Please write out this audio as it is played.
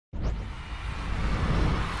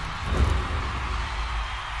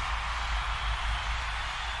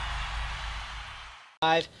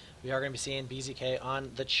We are going to be seeing BZK on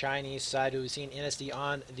the Chinese side. We've seen NSD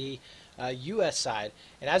on the U.S. side.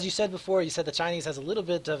 And as you said before, you said the Chinese has a little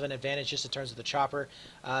bit of an advantage just in terms of the chopper.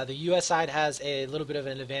 The U.S. side has a little bit of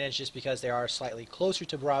an advantage just because they are slightly closer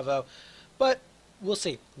to Bravo. But we'll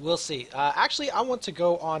see. We'll see. Actually, I want to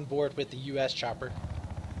go on board with the U.S. chopper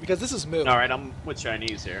because this is Moo. All right, I'm with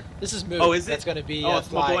Chinese here. This is Moo. Oh, is it? That's going to be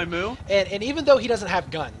it's my boy Moo? And even though he doesn't have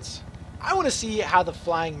guns, I want to see how the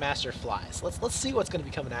Flying Master flies. Let's see what's going to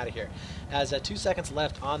be coming out of here. Has 2 seconds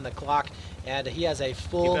left on the clock, and he has a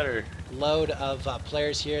full load of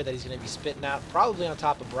players here that he's going to be spitting out, probably on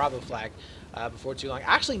top of Bravo flag before too long.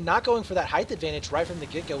 Actually not going for that height advantage right from the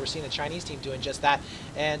get-go. We're seeing the Chinese team doing just that,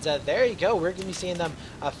 and there you go. We're going to be seeing them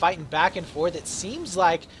fighting back and forth. It seems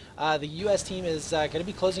like the U.S. team is going to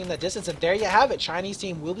be closing that distance, and there you have it. Chinese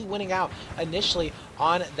team will be winning out initially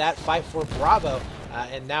on that fight for Bravo.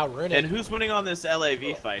 And now Runic. And who's winning on this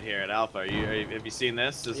LAV fight here at Alpha? Have you seen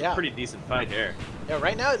this? This is a pretty decent fight here. Yeah,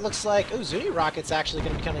 right now it looks like Zuni Rocket's actually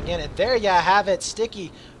going to be coming in. And there you have it. Sticky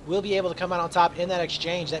will be able to come out on top in that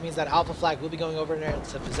exchange. That means that Alpha flag will be going over there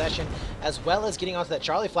into possession, as well as getting onto that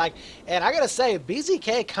Charlie flag. And I got to say,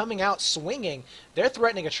 BZK coming out swinging. They're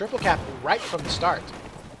threatening a triple cap right from the start.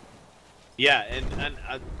 Yeah, and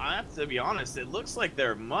I have to be honest, it looks like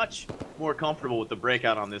they're much more comfortable with the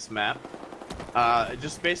breakout on this map.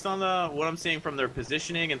 Just based on what I'm seeing from their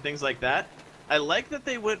positioning and things like that, I like that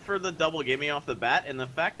they went for the double gimme off the bat, and the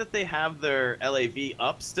fact that they have their LAV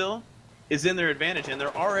up still is in their advantage, and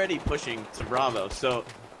they're already pushing to Bravo. So,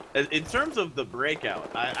 in terms of the breakout,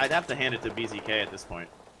 I'd have to hand it to BZK at this point.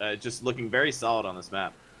 Just looking very solid on this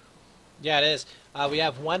map. Yeah, it is. We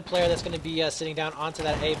have one player that's going to be sitting down onto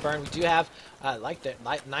that A burn. We do have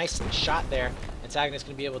nice shot there. Antagonist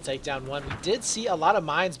going to be able to take down one. We did see a lot of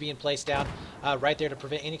mines being placed down right there to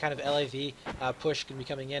prevent any kind of LAV push going to be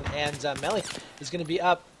coming in. And Melly is going to be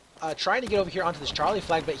up trying to get over here onto this Charlie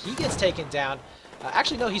flag, but he gets taken down.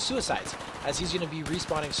 Actually, no, he suicides as he's going to be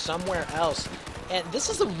respawning somewhere else. And this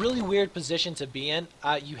is a really weird position to be in.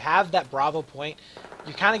 You have that Bravo point.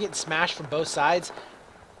 You're kind of getting smashed from both sides.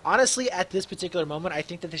 Honestly, at this particular moment, I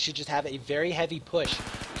think that they should just have a very heavy push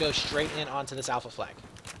go straight in onto this Alpha flag.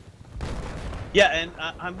 Yeah, and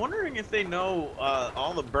I'm wondering if they know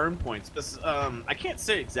all the burn points. Because, I can't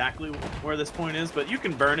say exactly where this point is, but you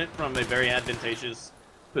can burn it from a very advantageous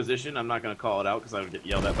position. I'm not going to call it out because I would get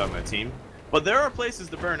yelled at by my team. But there are places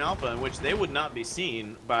to burn Alpha in which they would not be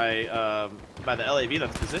seen by the LAV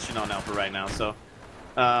that's positioned on Alpha right now. So.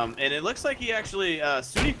 And it looks like he actually,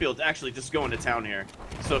 Sudifield's actually just going to town here.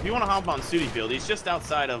 So if you want to hop on Sudifield, he's just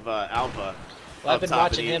outside of Alpha. Well, I've been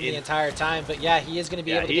watching him the entire time, but yeah, he is going to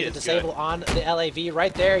be able to get the disable on the LAV.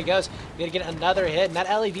 Right there he goes. We're going to get another hit, and that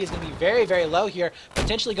LAV is going to be very, very low here,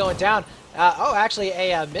 potentially going down. Oh, actually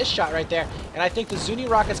a missed shot right there. And I think the Zuni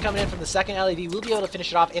Rockets coming in from the second LAV will be able to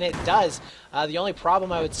finish it off, and it does. The only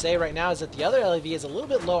problem I would say right now is that the other LAV is a little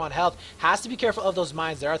bit low on health. Has to be careful of those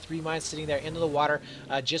mines. There are 3 mines sitting there into the water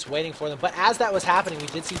just waiting for them. But as that was happening, we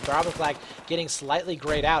did see Bravo flag getting slightly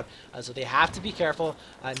grayed out. So they have to be careful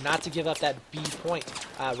not to give up that B point.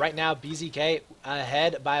 Right now, BZK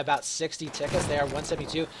ahead by about 60 tickets. They are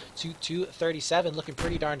 172 to 237, looking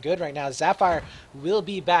pretty darn good right now. Sapphire will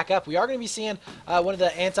be back up. We are going to be seeing one of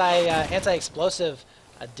the anti-explosive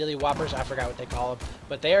dilly whoppers, I forgot what they call them,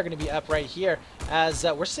 but they are going to be up right here as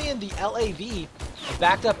we're seeing the LAV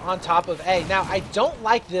backed up on top of A. Now, I don't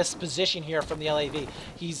like this position here from the LAV.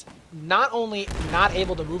 He's not only not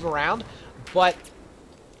able to move around, but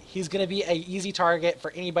he's going to be an easy target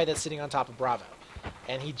for anybody that's sitting on top of Bravo.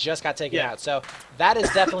 And he just got taken out. So that is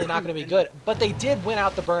definitely not going to be good. But they did win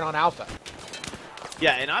out the burn on Alpha.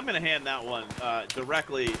 Yeah, and I'm going to hand that one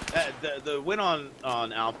directly. The win on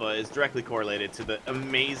Alpha is directly correlated to the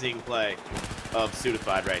amazing play of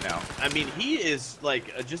Sudified right now. I mean, he is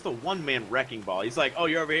like just a one-man wrecking ball. He's like, oh,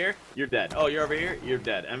 you're over here? You're dead. Oh, you're over here? You're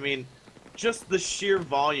dead. I mean, just the sheer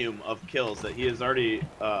volume of kills that he has already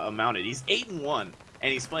amounted. He's 8-1,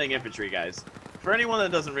 and he's playing infantry, guys. For anyone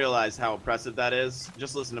that doesn't realize how impressive that is,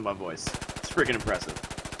 just listen to my voice. It's freaking impressive.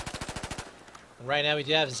 Right now we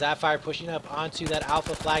do have Sapphire pushing up onto that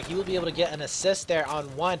Alpha flag. He will be able to get an assist there on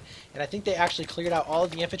one, and I think they actually cleared out all of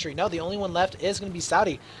the infantry. No, the only one left is going to be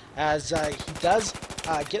Saudi, as he does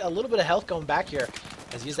get a little bit of health going back here,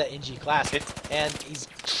 as he uses that NG class. And he's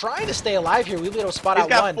trying to stay alive here. We'll be able to spot out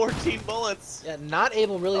one. He's got 14 bullets. Yeah, not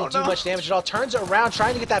able really to do much damage at all. Turns it around,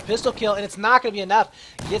 trying to get that pistol kill, and it's not going to be enough.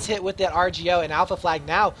 Gets hit with that RGO, and Alpha flag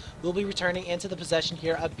now will be returning into the possession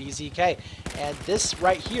here of BZK. And this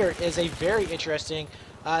right here is a very interesting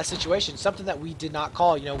situation, something that we did not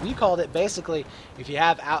call. You know, we called it basically if you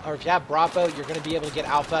have Bravo, you're going to be able to get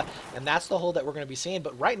Alpha, and that's the hold that we're going to be seeing.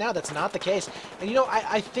 But right now, that's not the case. And you know,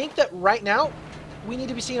 I think that right now we need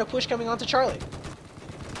to be seeing a push coming onto Charlie.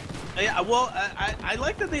 Yeah, well, I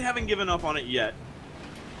like that they haven't given up on it yet.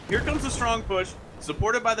 Here comes a strong push,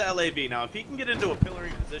 supported by the LAV. Now, if he can get into a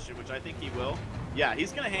pillaring position, which I think he will, yeah,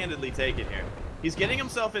 he's going to handedly take it here. He's getting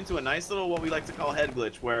himself into a nice little, what we like to call head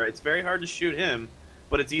glitch, where it's very hard to shoot him,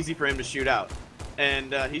 but it's easy for him to shoot out.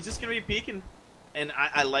 And he's just going to be peeking. And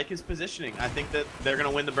I like his positioning. I think that they're going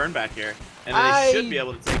to win the burn back here. And they should be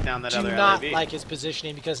able to take down that other LAV. I do not like his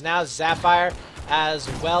positioning, because now Sapphire as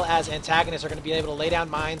well as Antagonists are going to be able to lay down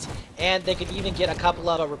mines, and they could even get a couple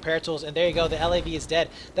of repair tools. And there you go, the LAV is dead.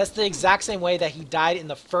 That's the exact same way that he died in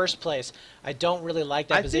the first place. I don't really like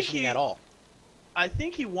that positioning at all. I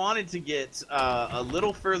think he wanted to get a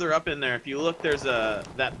little further up in there. If you look, there's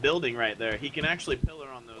that building right there. He can actually pillar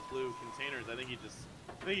on those blue containers. I think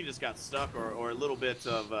he just got stuck, or a little bit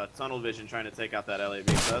of tunnel vision trying to take out that LAV.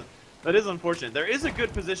 So that is unfortunate. There is a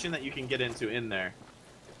good position that you can get into in there.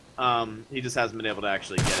 He just hasn't been able to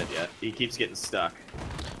actually get it yet. He keeps getting stuck.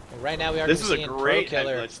 Well, right now we are This is seeing a great head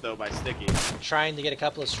Pro-Killer glitch, though, by Sticky. trying to get a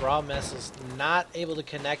couple of straw missiles, not able to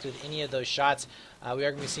connect with any of those shots. We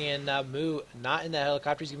are going to be seeing Moo not in the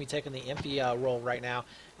helicopter. He's going to be taking the empty role right now,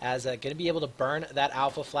 as going to be able to burn that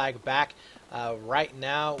Alpha flag back. Right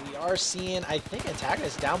now, we are seeing, I think,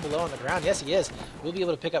 Antagonist down below on the ground. Yes, he is. We'll be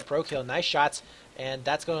able to pick up Pro Kill. Nice shots, and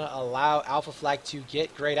that's going to allow Alpha flag to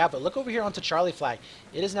get grayed out. But look over here onto Charlie flag.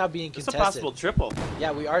 It is now being contested. It's a possible triple.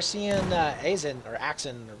 Yeah, we are seeing Azen, or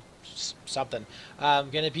Axon, or something,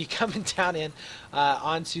 going to be coming down in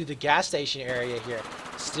onto the gas station area here.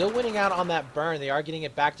 Still winning out on that burn. They are getting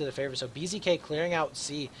it back to their favor. So BZK clearing out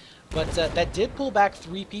C. But that did pull back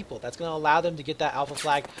 3 people. That's going to allow them to get that Alpha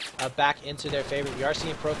flag back into their favor. We are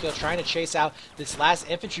seeing Pro-Kill trying to chase out this last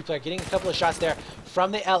infantry player, getting a couple of shots there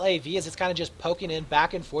from the LAV as it's kind of just poking in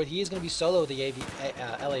back and forth. He is going to be solo the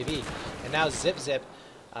LAV. And now Zip,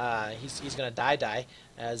 he's going to die,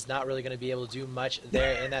 as not really going to be able to do much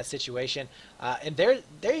there in that situation. And there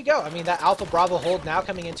you go. I mean, that Alpha Bravo hold now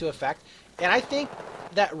coming into effect. And I think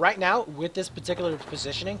that right now, with this particular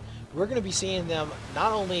positioning, we're going to be seeing them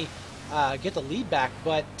not only get the lead back,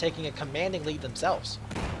 but taking a commanding lead themselves.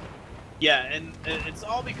 Yeah, and it's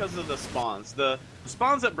all because of the spawns. The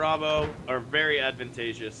spawns at Bravo are very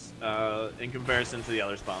advantageous in comparison to the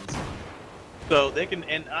other spawns. So they can,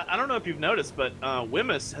 and I don't know if you've noticed, but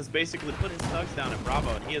Wimmus has basically put his thugs down at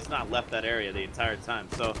Bravo, and he has not left that area the entire time.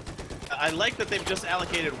 So I like that they've just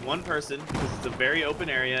allocated one person, because it's a very open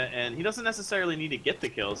area, and he doesn't necessarily need to get the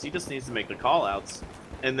kills. He just needs to make the call-outs,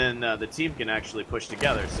 and then the team can actually push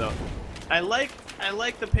together. So I like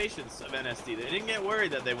the patience of NSD. They didn't get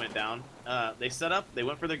worried that they went down. They set up, they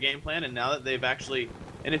went for their game plan, and now that they've actually,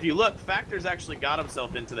 and if you look, Factor's actually got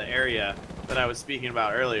himself into the area that I was speaking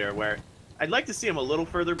about earlier, where I'd like to see him a little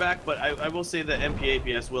further back, but I will say that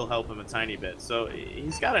MP-APS will help him a tiny bit. So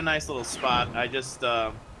he's got a nice little spot.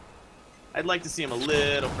 I'd like to see him a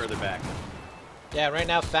little further back. Yeah, right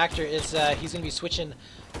now Factor is he's going to be switching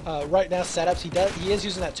right now setups. He is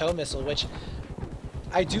using that tow missile, which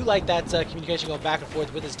I do like that communication going back and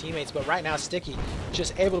forth with his teammates. But right now Sticky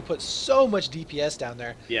just able to put so much DPS down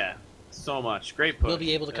there. Yeah, so much. Great push. We'll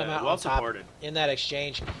be able to come out well on top supported in that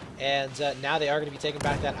exchange. And now they are going to be taking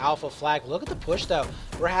back that Alpha flag. Look at the push, though.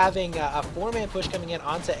 We're having a 4-man push coming in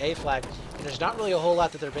onto A flag. And there's not really a whole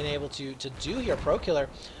lot that they've been able to do here. Pro-Killer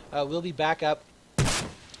will be back up.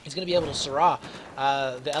 He's going to be able to Syrah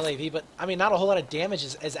the LAV, but I mean, not a whole lot of damage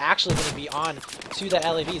is actually going to be on to that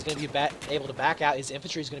LAV. He's going to be able to back out. His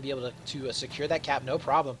infantry is going to be able to secure that cap, no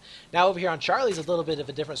problem. Now over here on Charlie's a little bit of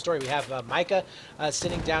a different story. We have Micah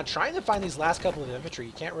sitting down, trying to find these last couple of infantry.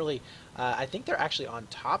 You can't really, I think they're actually on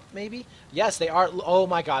top, maybe? Yes, they are. Oh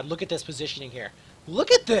my god, look at this positioning here.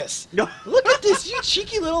 Look at this! Look at this, you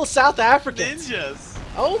cheeky little South Africans! Ninjas!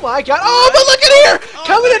 Oh my god! Oh, but look at here!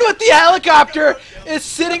 Coming in with the helicopter! It's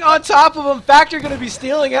sitting on top of him. Factor going to be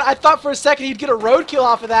stealing it. I thought for a second he'd get a roadkill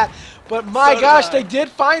off of that, but my gosh, they did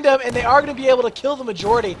find him, and they are going to be able to kill the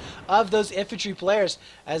majority of those infantry players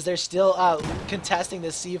as they're still contesting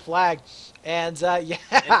this C flag. And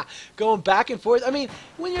yeah, going back and forth. I mean,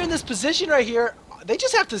 when you're in this position right here, they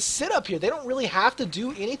just have to sit up here. They don't really have to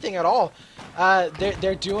do anything at all.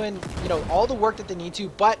 They're doing, you know, all the work that they need to,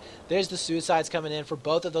 but there's the suicides coming in for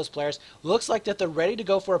both of those players. Looks like that they're ready to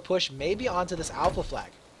go for a push, maybe onto this Alpha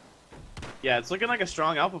flag. Yeah, it's looking like a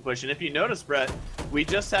strong Alpha push, and if you notice, Brett, we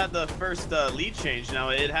just had the first lead change. Now,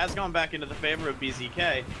 it has gone back into the favor of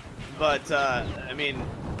BZK, but, I mean,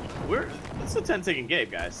 it's a 10-second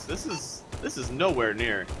game, guys. This is this is nowhere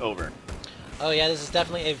near over. Oh yeah, this is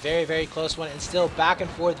definitely a very, very close one, and still back and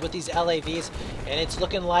forth with these LAVs, and it's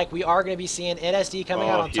looking like we are going to be seeing NSD coming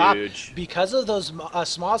out on top because of those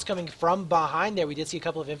smalls coming from behind there. We did see a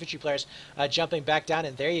couple of infantry players jumping back down,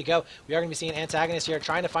 and there you go. We are going to be seeing Antagonist here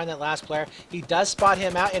trying to find that last player. He does spot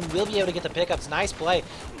him out and will be able to get the pickups. Nice play.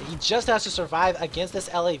 He just has to survive against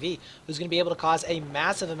this LAV, who's going to be able to cause a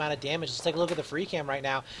massive amount of damage. Let's take a look at the free cam right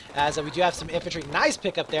now, as we do have some infantry. Nice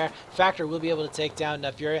pickup there. Factor will be able to take down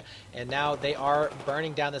Furia, and now they are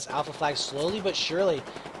burning down this alpha flag slowly but surely,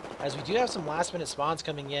 as we do have some last minute spawns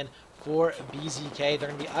coming in for BZK. They're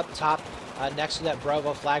going to be up top next to that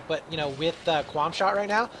Bravo flag, but you know, with Quam Shot right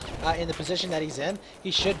now in the position that he's in,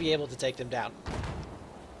 he should be able to take them down.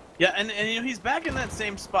 Yeah, and you know, he's back in that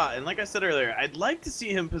same spot, and like I said earlier, I'd like to see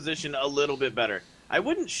him position a little bit better. I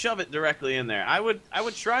wouldn't shove it directly in there. I would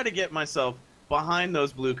try to get myself behind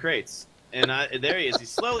those blue crates. And there he is. He's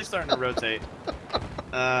slowly starting to rotate.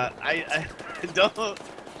 I don't.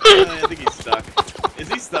 I think he's stuck. Is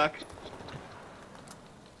he stuck?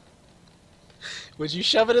 Would you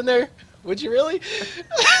shove it in there? Would you really?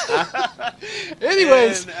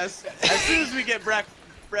 Anyways, and as soon as we get Brett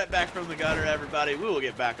back from the gutter, everybody, we will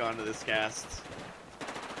get back onto this cast.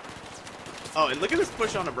 Oh, and look at this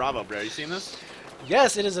push on the Bravo, bro. You seen this?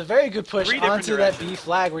 Yes, it is a very good push onto that B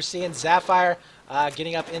flag. We're seeing Sapphire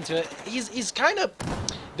getting up into it. He's kind of...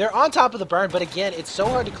 They're on top of the burn, but again, it's so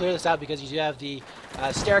hard to clear this out because you do have the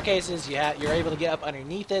staircases. You're able to get up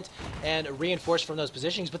underneath it and reinforce from those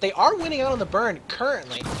positionings. But they are winning out on the burn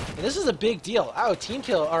currently, and this is a big deal. Oh, team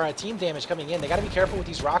kill or team damage coming in. They got to be careful with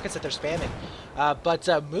these rockets that they're spamming. But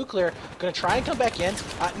Mookler going to try and come back in.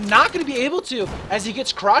 Not going to be able to, as he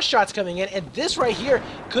gets cross shots coming in, and this right here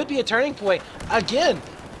could be a turning point. Again,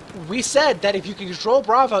 we said that if you can control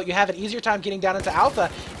Bravo, you have an easier time getting down into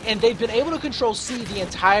Alpha, and they've been able to control C the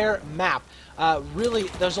entire map. Really,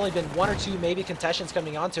 there's only been one or two maybe contestations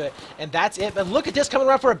coming onto it, and that's it. But look at this coming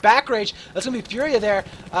around for a back rage. That's going to be Furia there,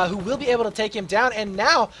 who will be able to take him down. And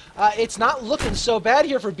now it's not looking so bad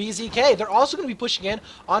here for BZK. They're also going to be pushing in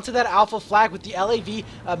onto that Alpha flag with the LAV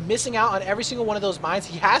missing out on every single one of those mines.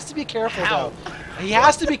 He has to be careful, though. He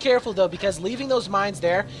has to be careful, though, because leaving those mines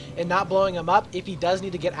there and not blowing them up, if he does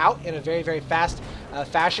need to get out in a very, very fast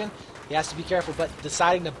fashion, he has to be careful, but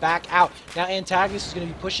deciding to back out. Now, Antagonist is going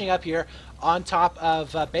to be pushing up here on top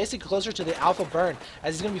of basically closer to the Alpha burn,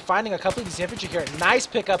 as he's going to be finding a couple of these infantry here. Nice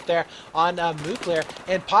pickup there on Nuclear,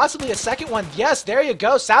 and possibly a second one. Yes, there you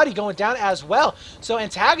go. Saudi going down as well. So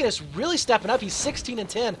Antagonist really stepping up. He's 16 and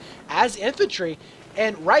 10 as infantry,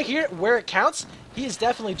 and right here where it counts, he is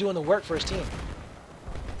definitely doing the work for his team.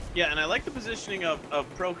 Yeah, and I like the positioning of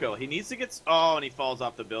Proco. He needs to get... Oh, and he falls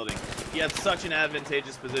off the building. He had such an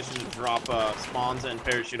advantageous position to drop spawns and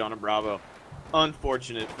parachute on a Bravo.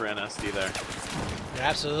 Unfortunate for NSD there.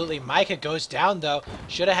 Absolutely. Micah goes down, though.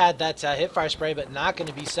 Should have had that hipfire spray, but not going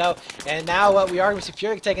to be so. And now we are going to see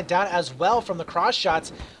Fury taken down as well from the cross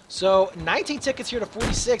shots. So 19 tickets here to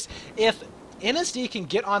 46. If NSD can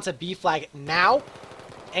get onto B flag now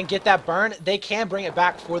and get that burn, they can bring it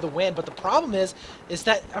back for the win. But the problem is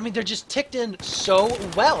that, I mean, they're just ticked in so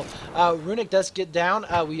well. Runic does get down.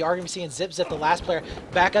 We are going to be seeing Zip the last player,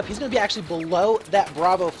 back up. He's going to be actually below that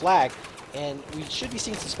Bravo flag. And we should be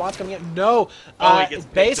seeing some spawns coming in. No,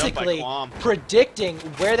 basically predicting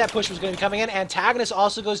where that push was going to be coming in. Antagonist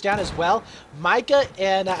also goes down as well. Micah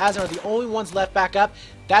and Azan are the only ones left back up.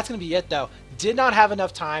 That's going to be it, though. Did not have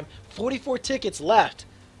enough time. 44 tickets left.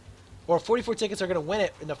 Or 44 tickets are going to win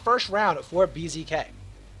it in the first round for BZK.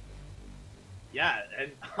 Yeah,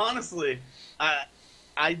 and honestly,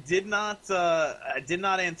 I did not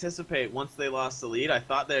anticipate once they lost the lead. I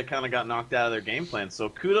thought they kind of got knocked out of their game plan. So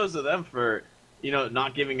kudos to them for, you know,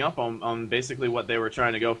 not giving up on basically what they were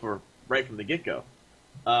trying to go for right from the get-go.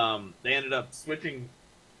 They ended up switching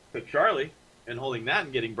to Charlie and holding that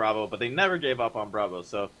and getting Bravo, but they never gave up on Bravo.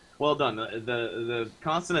 So well done. The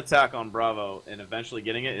constant attack on Bravo and eventually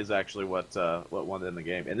getting it is actually what won them the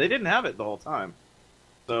game. And they didn't have it the whole time.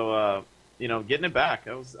 So you know, getting it back,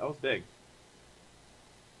 that was big.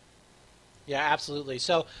 Yeah, absolutely.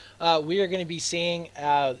 So we are going to be seeing,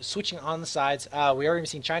 switching on the sides, we are going to be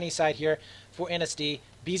seeing Chinese side here for NSD,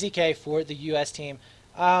 BZK for the U.S. team.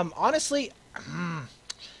 Honestly,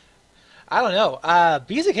 I don't know.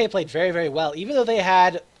 BZK played very, very well, even though they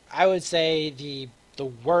had, I would say, the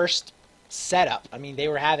worst setup. I mean, they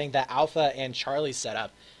were having the Alpha and Charlie setup.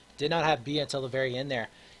 Did not have B until the very end there.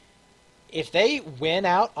 If they win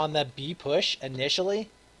out on the B push initially,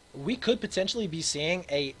 we could potentially be seeing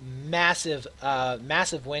a massive,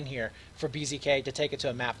 massive win here for BZK to take it to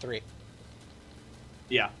a map 3.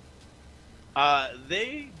 Yeah.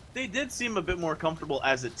 They they did seem a bit more comfortable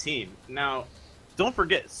as a team. Now, don't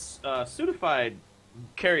forget, Sudified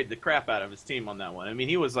carried the crap out of his team on that one. I mean,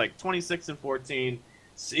 he was like 26 and 14.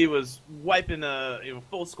 He was wiping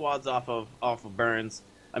full squads off of Burns.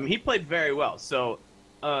 I mean, he played very well. So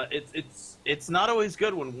it's not always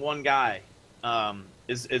good when one guy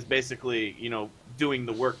is basically doing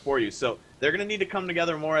the work for you. So they're going to need to come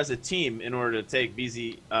together more as a team in order to take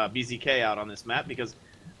BZK out on this map, because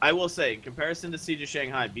I will say, in comparison to Siege of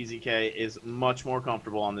Shanghai, BZK is much more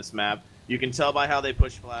comfortable on this map. You can tell by how they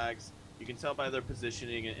push flags. You can tell by their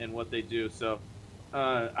positioning and what they do. So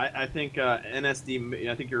I think NSD,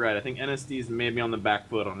 I think you're right. I think NSD is maybe on the back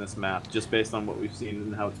foot on this map, just based on what we've seen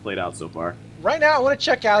and how it's played out so far. Right now, I want to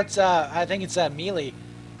check out, I think it's Mealy.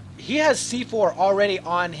 He has C4 already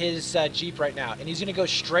on his Jeep right now, and he's going to go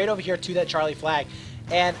straight over here to that Charlie flag.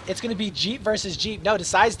 And it's going to be Jeep versus Jeep. No,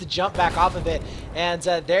 decides to jump back off of it. And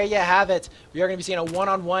there you have it. We are going to be seeing a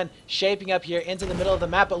one-on-one shaping up here into the middle of the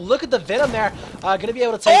map. But look at the Venom there. Going to be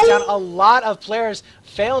able to take down a lot of players.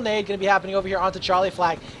 Fail nade going to be happening over here onto Charlie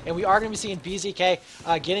flag. And we are going to be seeing BZK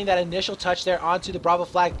getting that initial touch there onto the Bravo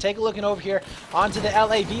flag. Take a look over here onto the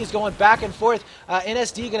LAVs going back and forth.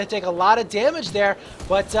 NSD going to take a lot of damage there.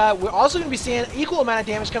 But we're also going to be seeing equal amount of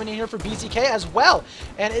damage coming in here for BZK as well.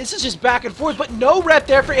 And this is just back and forth. But no rep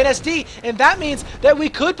there for NSD, and that means that we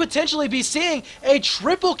could potentially be seeing a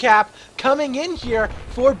triple cap coming in here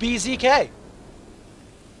for BZK.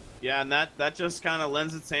 Yeah, and that just kind of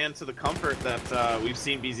lends its hand to the comfort that we've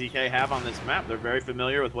seen BZK have on this map. They're very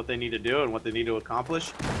familiar with what they need to do and what they need to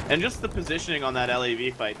accomplish, and just the positioning on that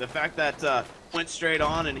LAV fight. The fact that went straight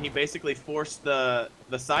on and he basically forced the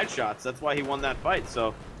side shots. That's why he won that fight.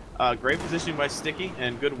 So great positioning by Sticky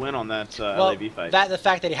and good win on that LAV fight. The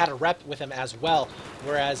fact that he had a rep with him as well,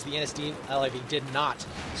 whereas the NSD LAV did not.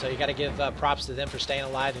 So you got to give props to them for staying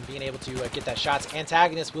alive and being able to get that shots.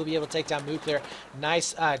 Antagonist will be able to take down Mooclear.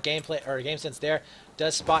 Nice gameplay or game sense there.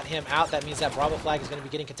 Does spot him out. That means that Bravo flag is going to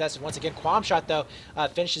be getting contested once again. Qualm Shot though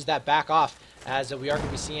finishes that back off, as we are going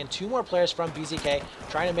to be seeing two more players from BZK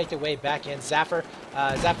trying to make their way back in.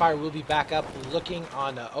 Zapfire will be back up looking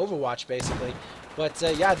on Overwatch basically. But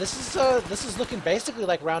yeah, this is looking basically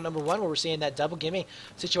like round number one, where we're seeing that double gimme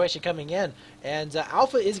situation coming in, and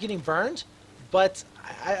Alpha is getting burned, but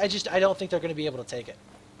I don't think they're going to be able to take it.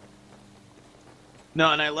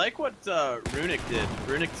 No, and I like what Runic did.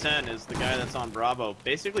 Runic 10 is the guy that's on Bravo,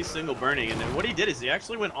 basically single burning, and then what he did is he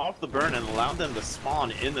actually went off the burn and allowed them to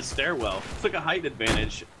spawn in the stairwell. Took a height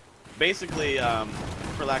advantage, basically,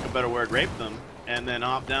 for lack of a better word, raped them, and then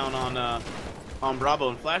hopped down on Bravo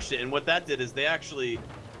and flashed it. And what that did is they actually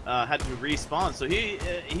had to respawn. So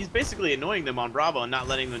he's basically annoying them on Bravo and not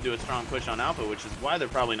letting them do a strong push on Alpha, which is why they're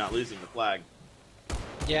probably not losing the flag.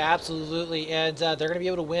 Yeah, absolutely. And they're going to be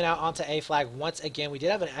able to win out onto A flag once again. We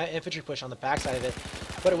did have an infantry push on the backside of it,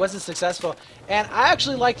 but it wasn't successful. And I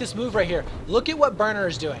actually like this move right here. Look at what Burner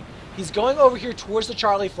is doing. He's going over here towards the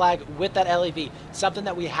Charlie flag with that LAV, something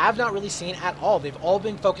that we have not really seen at all. They've all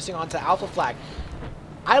been focusing onto Alpha flag.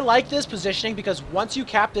 I like this positioning because once you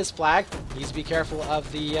cap this flag, he needs to be careful of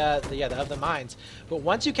the mines. But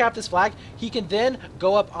once you cap this flag, he can then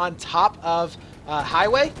go up on top of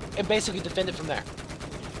highway and basically defend it from there.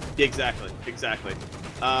 Exactly.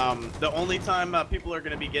 The only time people are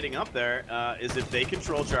going to be getting up there is if they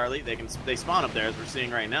control Charlie. They spawn up there, as we're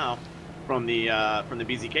seeing right now from the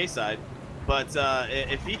BZK side. But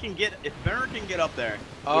if Burner can get up there.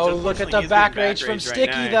 Oh, look at the back rage from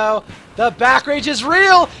Sticky, though. The back rage is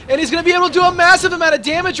real, and he's going to be able to do a massive amount of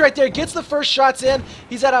damage right there. Gets the first shots in.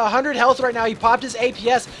 He's at 100 health right now. He popped his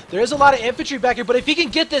APS. There is a lot of infantry back here, but if he can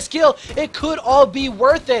get this kill, it could all be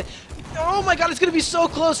worth it. Oh my god, it's going to be so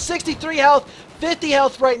close. 63 health. 50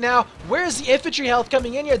 health right now. Where's the infantry health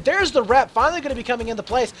coming in here? There's the rep finally going to be coming into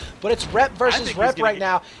place, but it's rep versus rep right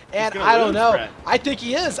now, and I don't know. Rep. I think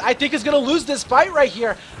he is. I think he's going to lose this fight right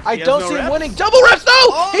here. I don't see him winning. Double reps though!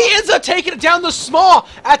 Oh. He ends up taking it down the small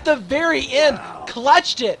at the very end. Wow.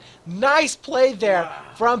 Clutched it. Nice play there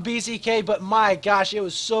from BZK, but my gosh, it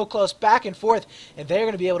was so close back and forth, and they're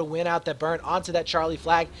going to be able to win out that burn onto that Charlie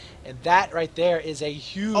flag, and that right there is a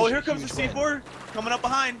huge. Oh, here comes the C4 coming up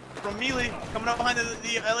behind from Mealy, coming up behind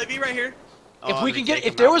the LAV right here. If we can get,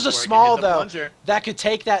 if there was a small though that could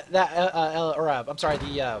take the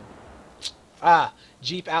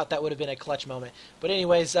Jeep out, that would have been a clutch moment. But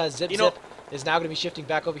anyways, Zip is now going to be shifting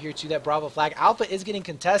back over here to that Bravo flag. Alpha is getting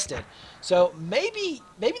contested, so maybe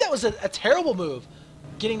that was a terrible move,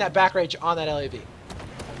 getting that back rage on that LAV.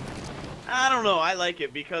 I don't know. I like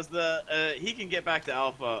it because he can get back to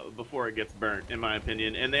Alpha before it gets burnt, in my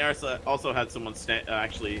opinion. And they also had someone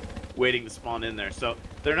actually waiting to spawn in there, so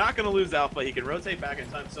they're not going to lose Alpha. He can rotate back in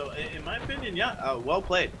time. So, in my opinion, yeah, well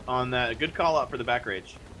played on that. Good call out for the back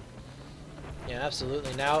rage. Yeah,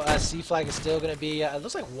 absolutely. Now C flag is still going to be. It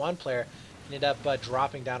looks like one player ended up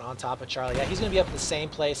dropping down on top of Charlie. Yeah, he's going to be up in the same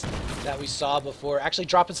place that we saw before. Actually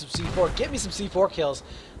dropping some C4. Get me some C4 kills.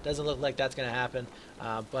 Doesn't look like that's going to happen.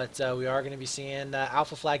 But we are going to be seeing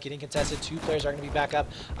Alpha flag getting contested. 2 players are going to be back up.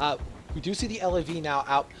 We do see the LAV now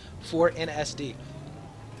out for NSD.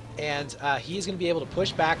 And he's going to be able to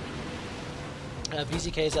push back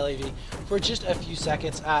BZK's LAV for just a few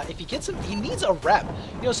seconds. If he gets him, he needs a rep.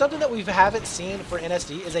 You know, something that we haven't seen for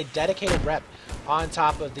NSD is a dedicated rep on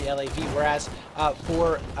top of the LAV, whereas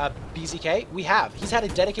for BZK, we have. He's had a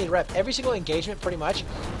dedicated rep. Every single engagement, pretty much,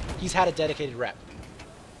 he's had a dedicated rep.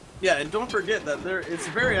 Yeah, and don't forget that it's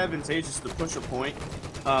very advantageous to push a point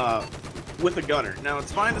with a gunner. Now,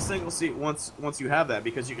 it's fine to single seat once you have that,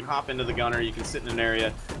 because you can hop into the gunner, you can sit in an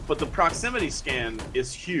area, but the proximity scan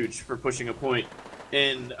is huge for pushing a point,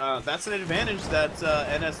 and that's an advantage that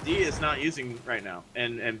NSD is not using right now,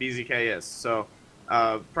 and BZK is. So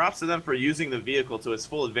props to them for using the vehicle to its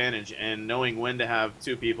full advantage and knowing when to have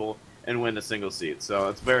 2 people and when to single seat. So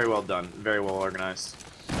it's very well done, very well organized.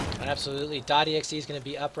 Absolutely. .exe is going to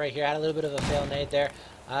be up right here. Had a little bit of a fail nade there,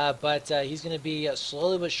 but he's going to be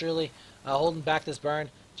slowly but surely holding back this burn.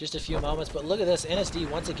 Just a few moments, but look at this. NSD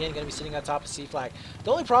once again going to be sitting on top of C flag.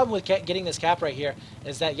 The only problem with getting this cap right here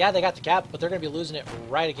is that, yeah, they got the cap, but they're going to be losing it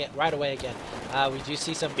right away again. We do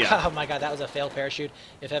see some. Yeah. Oh my God, that was a failed parachute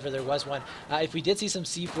if ever there was one. If we did see some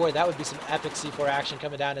C4, that would be some epic C4 action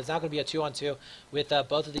coming down. It's now going to be a 2-on-2 with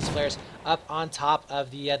both of these players up on top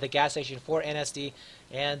of the gas station for NSD.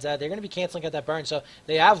 And they're going to be canceling out that burn. So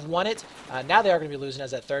they have won it. Now they are going to be losing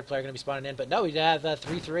as that third player going to be spawning in. But no, we have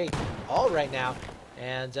 3-3 all right now.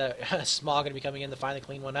 And Small going to be coming in to finally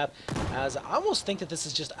clean one up. As I almost think that this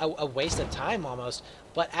is just a waste of time almost.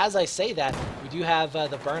 But as I say that, we do have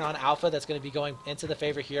the burn on Alpha that's going to be going into the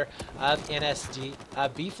favor here of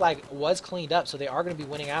NSD. B flag was cleaned up, so they are going to be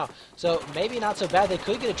winning out. So maybe not so bad. They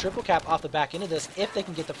could get a triple cap off the back end of this if they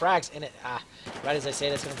can get the frags. And it, right as I say,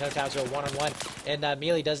 that's going to come down to a 1-on-1. And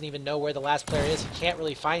Mealy doesn't even know where the last player is. He can't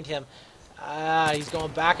really find him. He's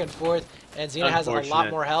going back and forth, and Xena has a lot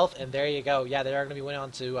more health, and there you go. Yeah, they are going to be winning on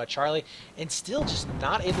to Charlie, and still just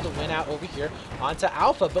not able to win out over here onto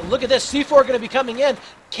Alpha. But look at this, C4 going to be coming in.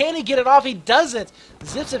 Can he get it off? He doesn't.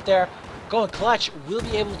 Zips it there. Going clutch, will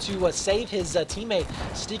be able to save his teammate.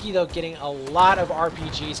 Sticky, though, getting a lot of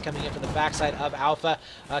RPGs coming in from the backside of Alpha.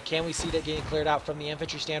 Can we see that getting cleared out from the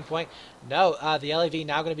infantry standpoint? No, the LAV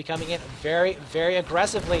now going to be coming in very, very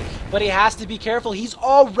aggressively, but he has to be careful. He's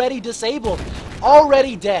already disabled,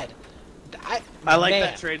 already dead. I like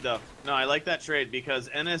that trade, though. No, I like that trade because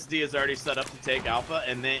NSD is already set up to take Alpha,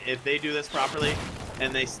 and if they do this properly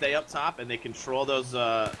and they stay up top and they control those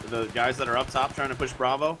the guys that are up top trying to push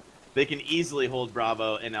Bravo, they can easily hold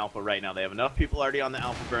Bravo and Alpha right now. They have enough people already on the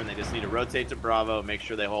Alpha burn. They just need to rotate to Bravo, make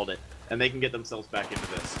sure they hold it, and they can get themselves back into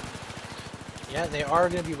this. Yeah, they are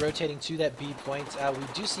going to be rotating to that B point. We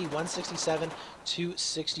do see 167 to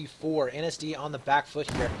 64. NSD on the back foot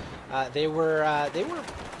here. They were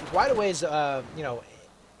quite a ways. You know,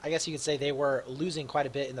 I guess you could say they were losing quite a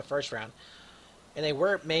bit in the first round, and they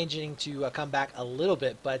were managing to come back a little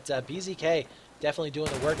bit. But BZK definitely doing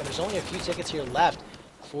the work, and there's only a few tickets here left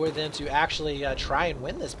for them to actually try and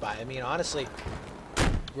win this by. I mean, honestly,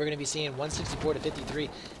 we're going to be seeing 164 to 53.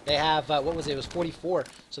 They have, what was it? It was 44.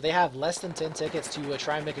 So they have less than 10 tickets to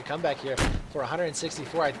try and make a comeback here for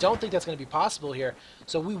 164. I don't think that's going to be possible here.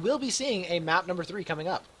 So we will be seeing a map number 3 coming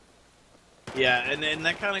up. Yeah, and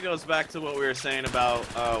that kind of goes back to what we were saying about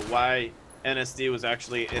why NSD was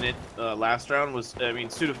actually in it last round. Was, I mean,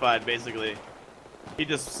 Suitified basically. He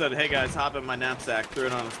just said, hey guys, hop in my knapsack, threw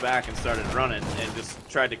it on his back, and started running, and just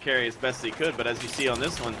tried to carry as best he could. But as you see on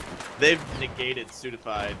this one, they've negated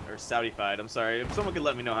Suitified, or Saudified, I'm sorry. If someone could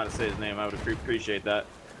let me know how to say his name, I would appreciate that.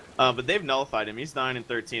 But they've nullified him. He's 9 and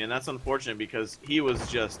 13, and that's unfortunate because he was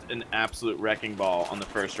just an absolute wrecking ball on the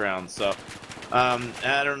first round. So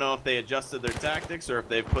I don't know if they adjusted their tactics or if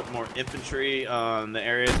they've put more infantry on the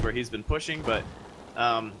areas where he's been pushing, but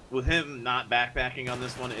with him not backpacking on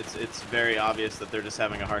this one, it's very obvious that they're just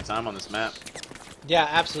having a hard time on this map. Yeah,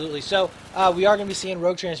 absolutely. So we are going to be seeing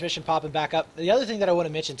Rogue Transmission popping back up. The other thing that I want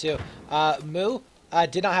to mention too, Moo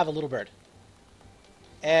did not have a Little Bird,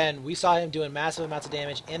 and we saw him doing massive amounts of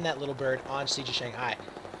damage in that Little Bird on Siege of Shanghai.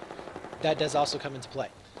 That does also come into play.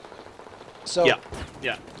 So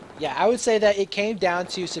yeah, I would say that it came down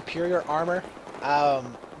to superior armor.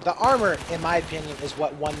 the armor, in my opinion, is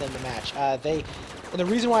what won them the match. And the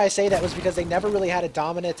reason why I say that was because they never really had a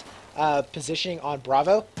dominant positioning on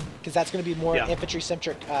Bravo, because that's going to be more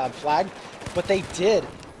infantry-centric flag. But they did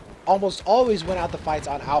almost always win out the fights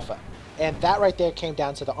on Alpha. And that right there came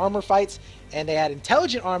down to the armor fights. And they had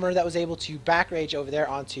intelligent armor that was able to back rage over there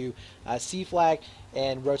onto C flag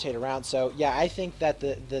and rotate around. So, yeah, I think that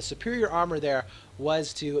the superior armor there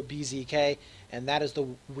was to BZK. And that is the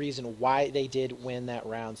reason why they did win that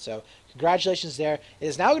round. So, congratulations there. It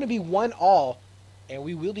is now going to be 1-all. And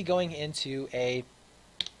we will be going into a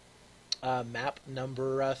map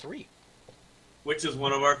number 3. Which is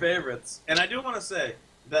one of our favorites. And I do want to say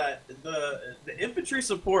that the infantry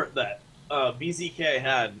support that BZK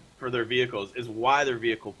had for their vehicles is why their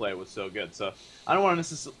vehicle play was so good. So I don't want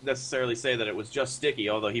to necessarily say that it was just Sticky,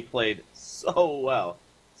 although he played so well.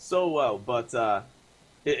 But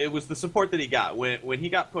it was the support that he got. When he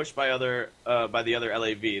got pushed by the other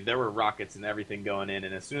LAV, there were rockets and everything going in.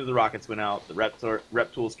 And as soon as the rockets went out, the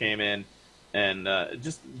rep tools came in. And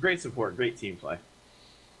just great support, great team play.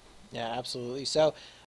 Yeah, absolutely. So